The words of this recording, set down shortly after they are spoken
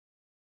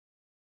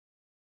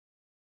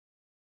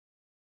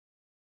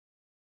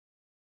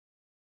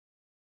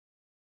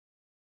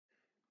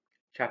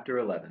Chapter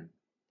 11.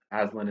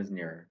 Aslan is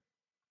nearer.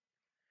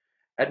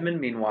 Edmund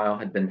meanwhile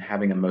had been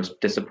having a most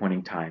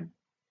disappointing time.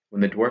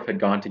 When the dwarf had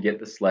gone to get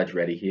the sledge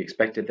ready he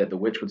expected that the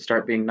witch would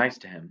start being nice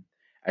to him,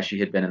 as she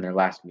had been in their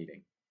last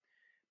meeting.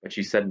 But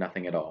she said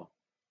nothing at all,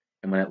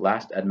 and when at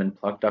last Edmund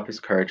plucked up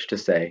his courage to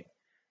say,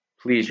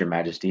 "Please, your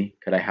majesty,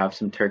 could I have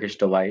some Turkish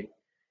delight?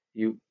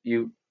 You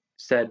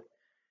said—"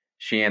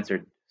 She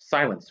answered,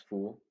 "Silence,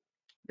 fool!"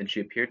 Then she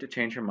appeared to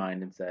change her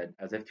mind, and said,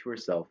 as if to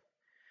herself,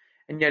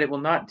 "And yet it will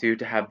not do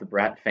to have the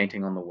brat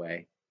fainting on the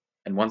way,"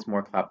 and once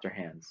more clapped her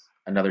hands.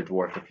 Another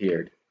dwarf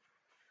appeared.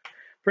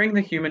 "Bring the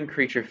human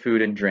creature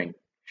food and drink,"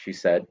 she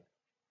said.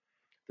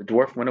 The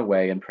dwarf went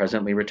away and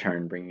presently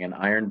returned, bringing an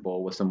iron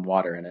bowl with some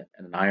water in it,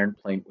 and an iron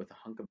plate with a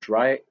hunk of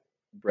dry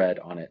bread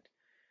on it.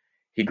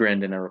 He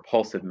grinned in a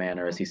repulsive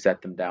manner as he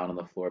set them down on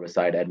the floor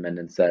beside Edmund,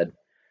 and said,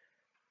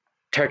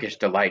 "Turkish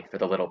delight for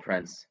the little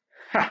prince!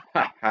 Ha,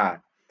 ha,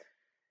 ha!"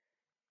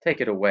 "Take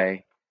it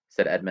away,"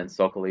 said Edmund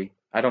sulkily.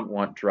 "I don't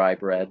want dry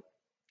bread."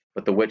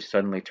 But the witch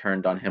suddenly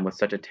turned on him with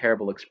such a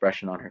terrible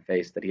expression on her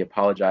face that he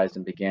apologized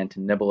and began to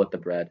nibble at the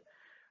bread,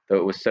 though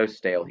it was so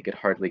stale he could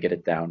hardly get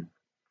it down.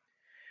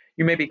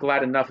 "You may be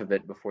glad enough of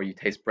it before you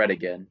taste bread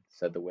again,"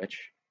 said the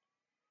witch.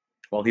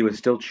 While he was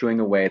still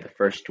chewing away, the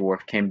first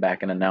dwarf came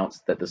back and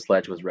announced that the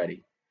sledge was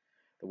ready.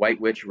 The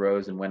white witch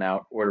rose and went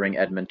out, ordering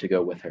Edmund to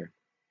go with her.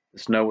 The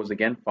snow was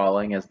again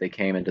falling as they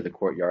came into the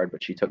courtyard,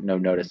 but she took no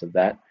notice of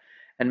that,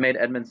 and made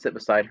Edmund sit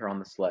beside her on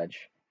the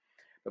sledge.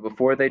 But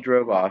before they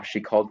drove off she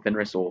called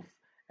Fenris Ulf,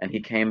 and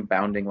he came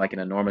bounding like an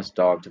enormous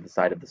dog to the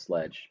side of the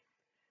sledge.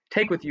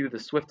 "Take with you the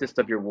swiftest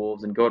of your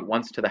wolves, and go at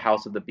once to the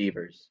house of the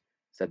beavers,"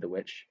 said the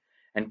witch,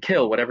 "and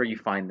kill whatever you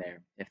find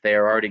there. If they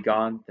are already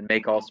gone, then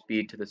make all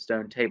speed to the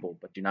stone table,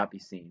 but do not be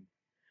seen.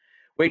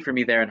 Wait for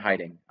me there in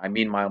hiding. I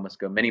meanwhile must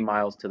go many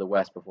miles to the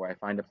west before I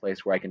find a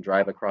place where I can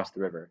drive across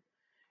the river.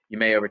 You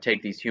may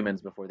overtake these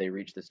humans before they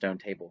reach the stone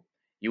table.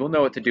 You will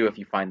know what to do if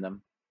you find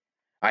them."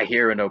 "I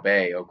hear and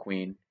obey, O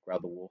queen,"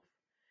 growled the wolf,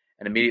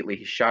 and immediately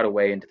he shot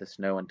away into the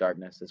snow and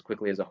darkness as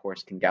quickly as a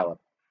horse can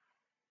gallop.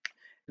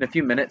 In a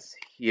few minutes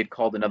he had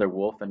called another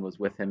wolf and was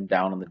with him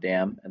down on the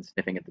dam and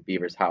sniffing at the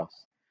beavers'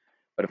 house.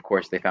 But of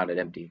course they found it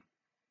empty.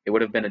 It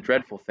would have been a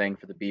dreadful thing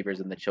for the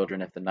beavers and the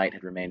children if the night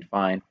had remained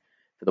fine,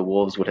 for the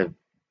wolves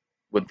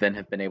would then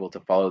have been able to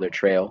follow their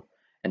trail,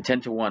 and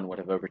 10 to 1 would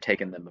have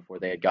overtaken them before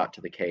they had got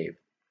to the cave.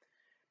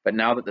 But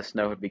now that the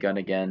snow had begun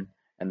again,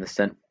 and the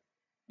scent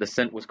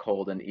was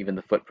cold, and even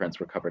the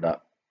footprints were covered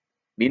up.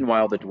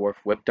 Meanwhile the dwarf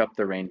whipped up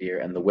the reindeer,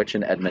 and the witch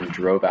and Edmund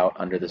drove out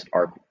under this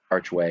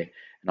archway,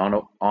 and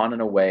on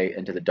and away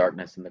into the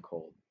darkness and the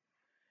cold.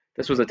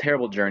 This was a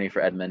terrible journey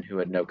for Edmund, who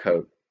had no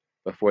coat.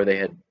 Before they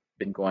had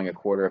been going a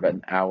quarter of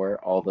an hour,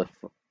 all the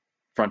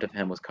front of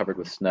him was covered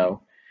with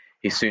snow.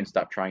 He soon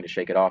stopped trying to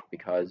shake it off,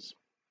 because,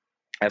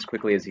 as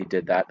quickly as he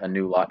did that, a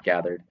new lot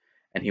gathered,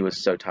 and he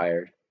was so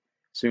tired.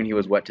 Soon he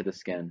was wet to the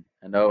skin,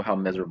 and oh, how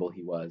miserable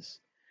he was.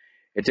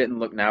 It didn't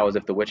look now as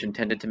if the witch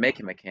intended to make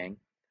him a king.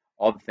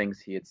 All the things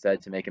he had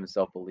said to make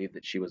himself believe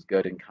that she was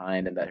good and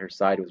kind, and that her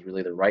side was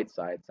really the right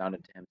side,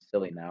 sounded to him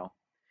silly now.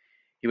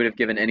 He would have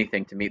given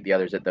anything to meet the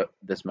others at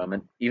this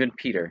moment, even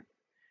Peter.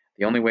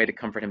 The only way to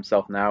comfort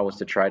himself now was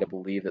to try to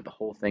believe that the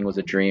whole thing was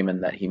a dream,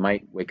 and that he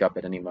might wake up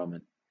at any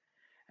moment.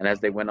 And as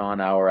they went on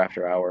hour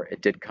after hour,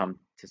 it did come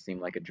to seem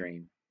like a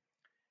dream.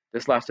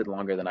 This lasted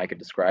longer than I could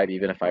describe,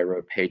 even if I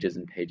wrote pages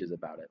and pages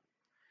about it.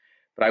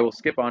 But I will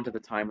skip on to the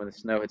time when the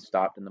snow had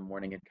stopped and the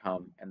morning had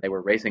come, and they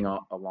were racing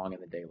along in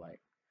the daylight.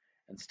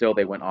 And still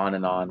they went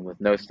on, with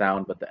no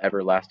sound but the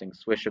everlasting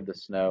swish of the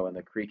snow and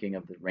the creaking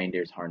of the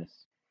reindeer's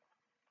harness.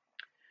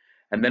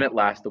 And then at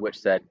last the witch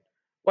said,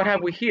 "What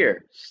have we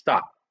here?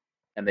 Stop!"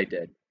 And they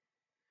did.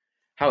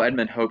 How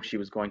Edmund hoped she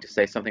was going to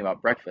say something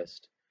about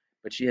breakfast,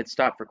 but she had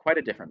stopped for quite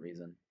a different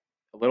reason.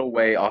 A little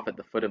way off at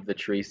the foot of the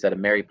tree sat a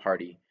merry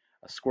party,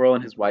 a squirrel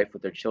and his wife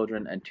with their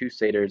children, and 2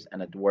 satyrs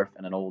and a dwarf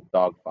and an old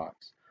dog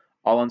fox,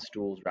 all on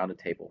stools round a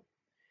table.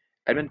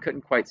 Edmund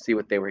couldn't quite see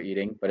what they were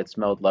eating, but it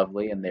smelled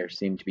lovely, and there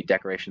seemed to be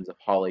decorations of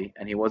holly,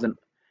 and he wasn't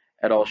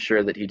at all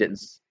sure that he didn't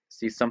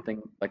see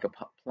something like a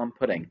plum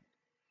pudding.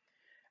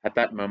 At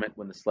that moment,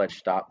 when the sledge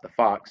stopped, the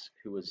fox,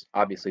 who was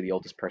obviously the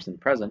oldest person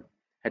present,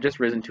 had just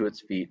risen to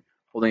its feet,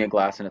 holding a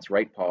glass in its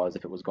right paw as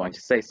if it was going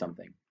to say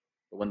something.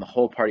 But when the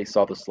whole party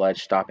saw the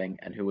sledge stopping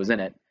and who was in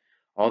it,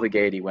 all the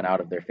gaiety went out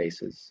of their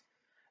faces.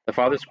 The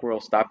father squirrel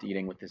stopped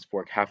eating with his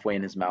fork halfway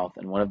in his mouth,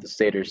 and one of the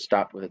satyrs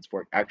stopped with its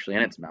fork actually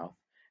in its mouth,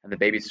 and the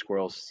baby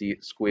squirrels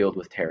squealed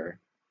with terror.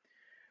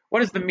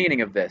 "What is the meaning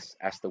of this?"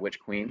 asked the witch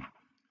queen.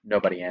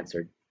 Nobody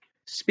answered.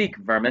 "Speak,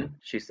 vermin,"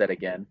 she said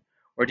again,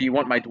 "or do you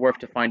want my dwarf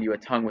to find you a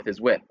tongue with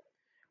his whip?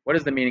 What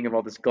is the meaning of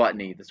all this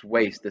gluttony, this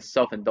waste, this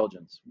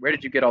self-indulgence? Where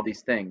did you get all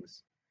these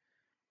things?"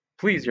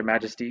 "Please, your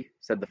majesty,"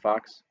 said the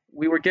fox,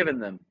 "we were given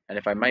them, and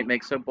if I might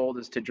make so bold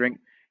as to drink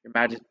your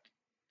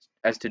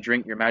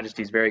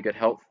majesty's very good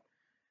health."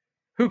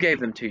 "Who gave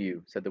them to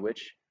you?" said the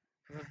witch.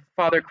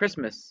 "Father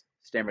Christmas,"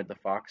 stammered the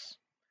fox.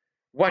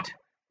 "What?"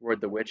 roared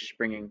the witch,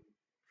 springing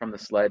from the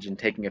sledge and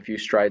taking a few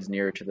strides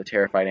nearer to the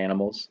terrified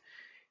animals.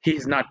 "He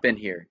has not been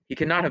here. He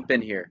cannot have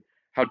been here.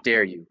 How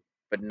dare you?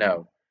 But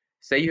no.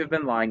 Say you have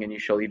been lying, and you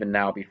shall even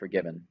now be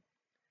forgiven."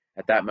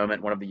 At that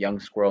moment one of the young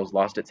squirrels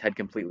lost its head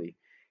completely.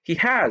 "He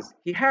has!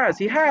 He has!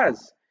 He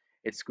has!"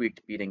 it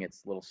squeaked, beating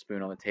its little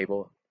spoon on the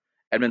table.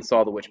 Edmund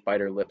saw the witch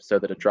bite her lip so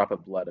that a drop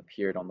of blood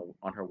appeared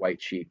on her white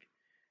cheek.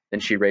 Then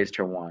she raised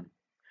her wand.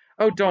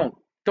 "Oh, don't,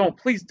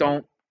 please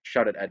don't!"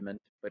 shouted Edmund,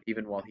 but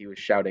even while he was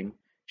shouting,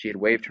 she had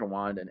waved her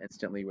wand, and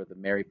instantly where the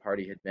merry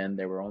party had been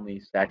there were only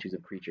statues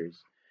of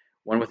creatures,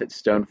 one with its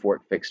stone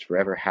fork fixed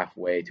forever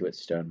half-way to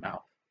its stone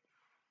mouth.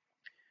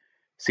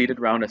 Seated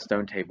round a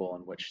stone table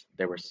on which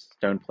there were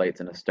stone plates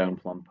and a stone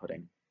plum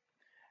pudding.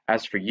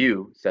 "As for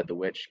you," said the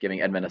witch,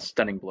 giving Edmund a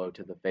stunning blow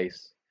to the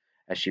face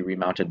as she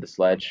remounted the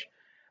sledge,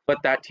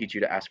 "let that teach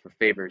you to ask for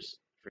favors,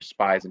 for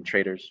spies and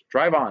traitors.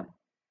 Drive on!"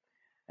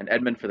 And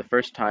Edmund for the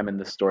first time in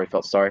this story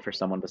felt sorry for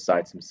someone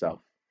besides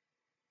himself.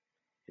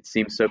 It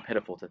seemed so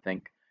pitiful to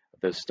think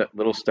of those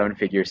little stone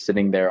figures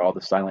sitting there all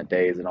the silent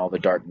days and all the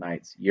dark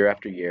nights, year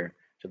after year,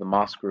 till the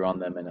moss grew on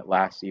them and at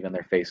last even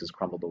their faces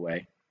crumbled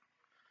away.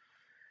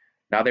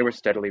 Now they were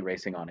steadily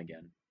racing on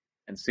again,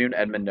 and soon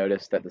Edmund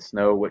noticed that the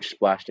snow which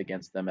splashed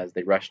against them as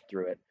they rushed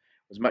through it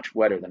was much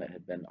wetter than it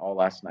had been all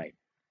last night.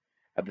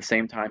 At the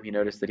same time he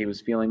noticed that he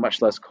was feeling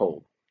much less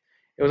cold.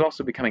 It was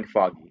also becoming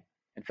foggy.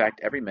 In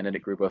fact, every minute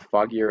it grew both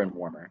foggier and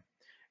warmer,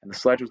 and the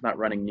sledge was not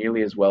running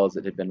nearly as well as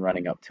it had been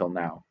running up till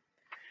now.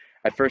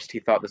 At first he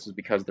thought this was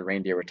because the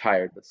reindeer were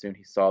tired, but soon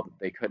he saw that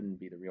they couldn't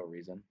be the real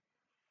reason.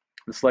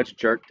 The sledge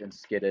jerked and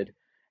skidded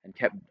and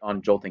kept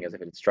on jolting as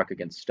if it had struck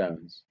against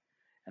stones.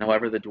 And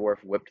however the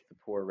dwarf whipped the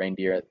poor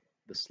reindeer,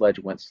 the sledge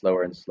went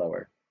slower and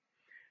slower.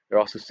 There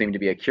also seemed to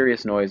be a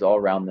curious noise all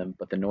round them,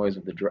 but the noise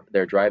of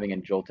their driving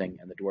and jolting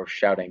and the dwarf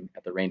shouting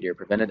at the reindeer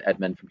prevented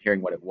Edmund from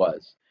hearing what it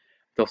was,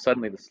 until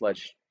suddenly the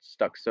sledge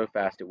stuck so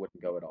fast it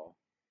wouldn't go at all.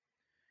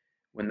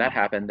 When that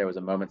happened there was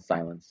a moment's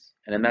silence,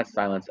 and in that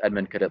silence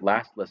Edmund could at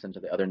last listen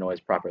to the other noise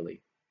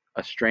properly,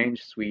 a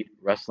strange, sweet,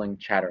 rustling,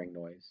 chattering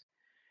noise.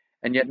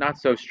 And yet not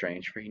so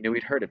strange, for he knew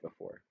he'd heard it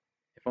before.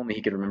 If only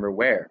he could remember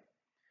where.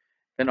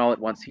 Then all at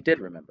once he did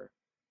remember.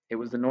 It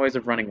was the noise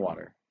of running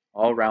water.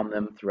 All round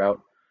them,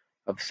 throughout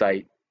of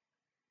sight,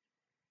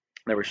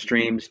 there were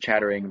streams,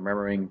 chattering,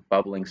 murmuring,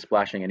 bubbling,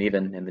 splashing, and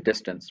even, in the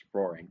distance,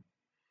 roaring.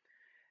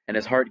 And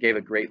his heart gave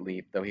a great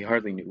leap, though he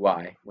hardly knew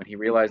why, when he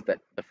realized that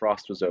the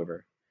frost was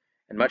over,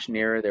 and much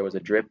nearer there was a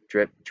drip,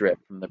 drip, drip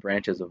from the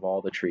branches of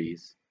all the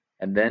trees.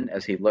 And then,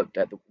 as he looked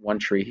at the one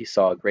tree, he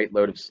saw a great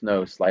load of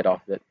snow slide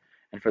off it,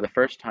 and for the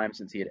first time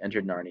since he had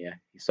entered Narnia,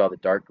 he saw the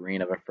dark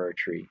green of a fir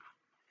tree.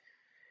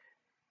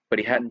 But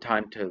he hadn't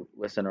time to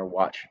listen or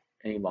watch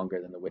any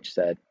longer than the witch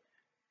said,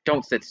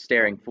 "Don't sit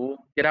staring,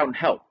 fool! Get out and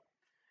help!"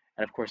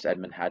 And of course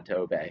Edmund had to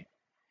obey.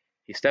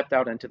 He stepped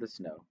out into the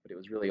snow, but it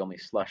was really only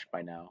slush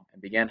by now,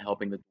 and began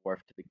helping the dwarf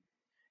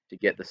to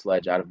get the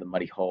sledge out of the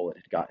muddy hole it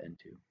had got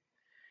into.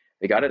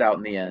 They got it out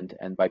in the end,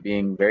 and by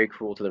being very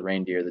cruel to the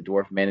reindeer, the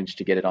dwarf managed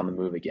to get it on the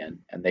move again,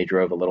 and they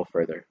drove a little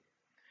further.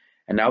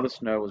 And now the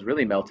snow was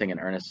really melting in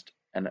earnest,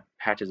 and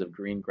patches of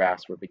green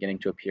grass were beginning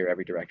to appear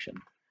every direction.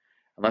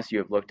 Unless you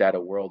have looked at a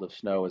world of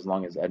snow as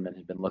long as Edmund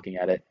had been looking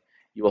at it,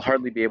 you will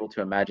hardly be able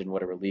to imagine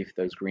what a relief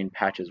those green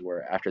patches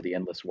were after the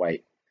endless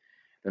white.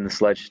 Then the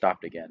sledge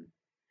stopped again.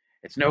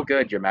 "It's no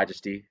good, your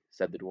majesty,"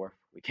 said the dwarf.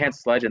 "We can't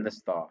sledge in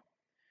this thaw."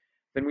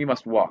 "Then we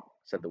must walk,"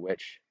 said the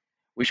witch.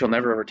 "We shall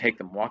never overtake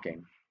them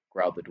walking,"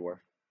 growled the dwarf.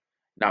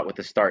 "Not with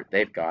the start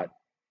they've got."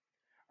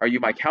 "Are you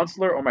my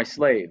counselor or my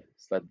slave?"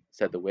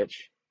 said the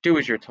witch. "Do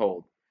as you're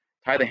told.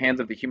 Tie the hands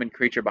of the human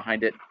creature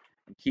behind it,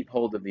 and keep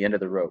hold of the end of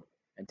the rope.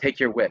 And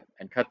take your whip,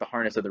 and cut the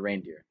harness of the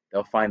reindeer.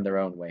 They'll find their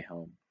own way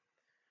home."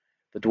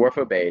 The dwarf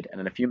obeyed, and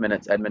in a few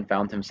minutes Edmund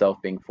found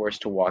himself being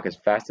forced to walk as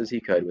fast as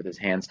he could with his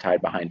hands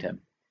tied behind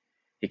him.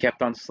 He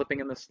kept on slipping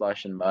in the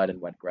slush and mud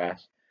and wet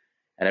grass,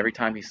 and every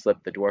time he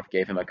slipped the dwarf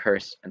gave him a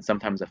curse and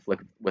sometimes a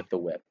flick with the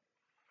whip.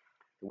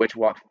 The witch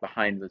walked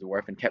behind the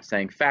dwarf and kept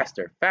saying,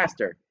 "Faster,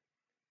 faster!"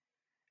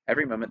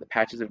 Every moment the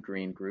patches of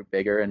green grew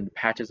bigger and the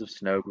patches of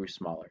snow grew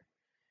smaller.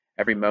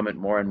 Every moment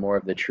more and more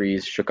of the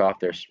trees shook off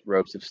their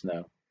robes of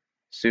snow.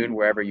 Soon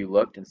wherever you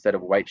looked, instead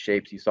of white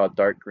shapes you saw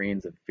dark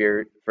greens of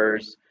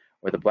firs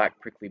or the black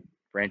prickly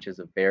branches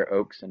of bare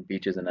oaks and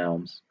beeches and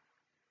elms.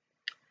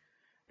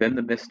 Then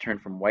the mist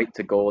turned from white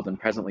to gold and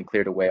presently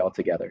cleared away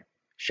altogether.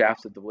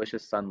 Shafts of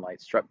delicious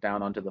sunlight struck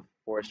down onto the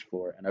forest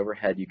floor, and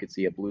overhead you could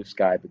see a blue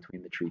sky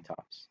between the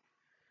treetops.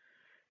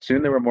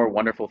 Soon there were more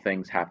wonderful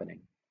things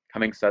happening.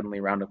 Coming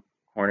suddenly round a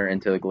corner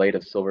into a glade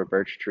of silver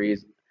birch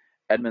trees,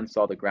 Edmund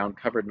saw the ground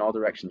covered in all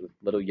directions with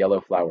little yellow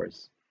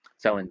flowers,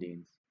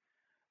 celandines.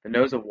 The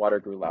nose of water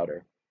grew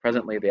louder.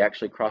 Presently they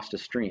actually crossed a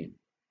stream.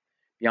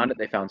 Beyond it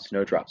they found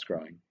snowdrops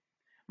growing.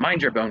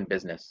 "Mind your own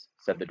business,"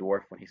 said the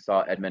dwarf when he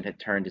saw Edmund had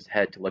turned his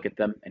head to look at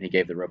them, and he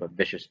gave the rope a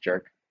vicious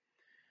jerk.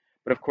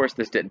 But of course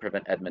this didn't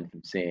prevent Edmund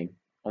from seeing.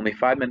 Only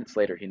 5 minutes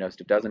later he noticed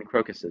a dozen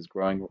crocuses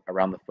growing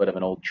around the foot of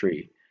an old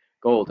tree,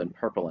 gold and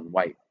purple and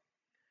white.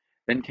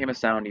 Then came a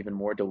sound even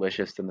more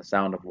delicious than the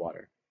sound of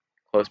water.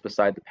 Close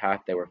beside the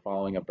path they were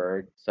following a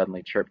bird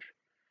suddenly chirped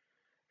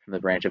from the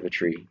branch of a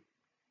tree.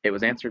 It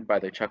was answered by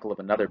the chuckle of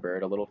another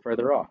bird a little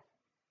further off.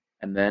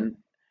 and then,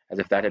 as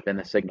if that had been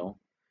the signal,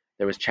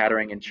 there was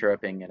chattering and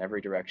chirruping in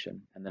every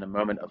direction, and then a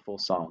moment of full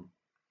song.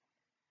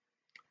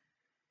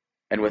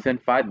 And within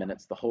 5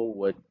 minutes the whole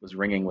wood was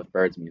ringing with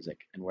birds' music,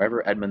 and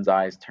wherever Edmund's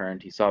eyes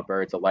turned he saw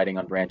birds alighting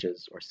on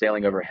branches, or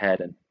sailing overhead,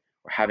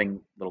 or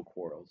having little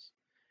quarrels.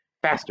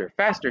 "Faster,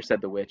 faster!"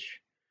 said the witch.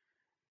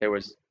 There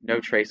was no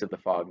trace of the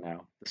fog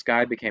now. The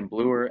sky became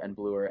bluer and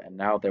bluer, and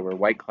now there were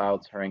white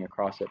clouds hurrying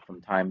across it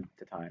from time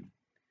to time.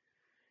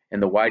 In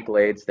the wide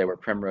glades there were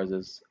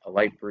primroses. A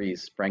light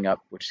breeze sprang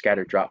up which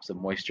scattered drops of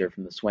moisture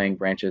from the swaying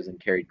branches and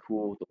carried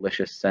cool,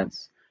 delicious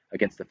scents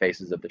against the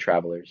faces of the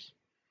travelers.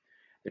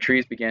 The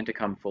trees began to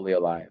come fully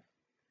alive.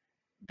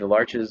 The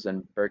larches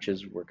and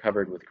birches were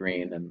covered with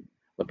green, and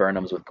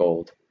laburnums with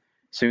gold.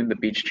 Soon the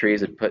beech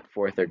trees had put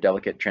forth their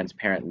delicate,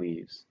 transparent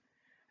leaves.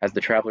 As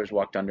the travelers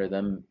walked under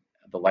them,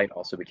 the light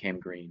also became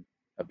green.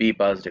 A bee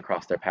buzzed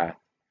across their path.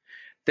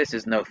 "This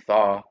is no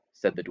thaw,"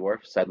 said the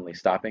dwarf, suddenly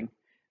stopping.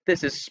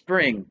 "This is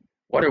spring.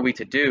 What are we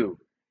to do?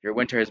 Your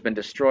winter has been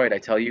destroyed, I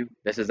tell you.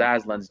 This is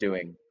Aslan's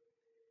doing."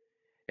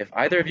 "If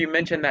either of you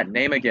mention that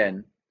name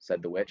again,"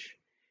 said the witch,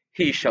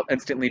 "he shall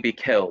instantly be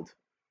killed."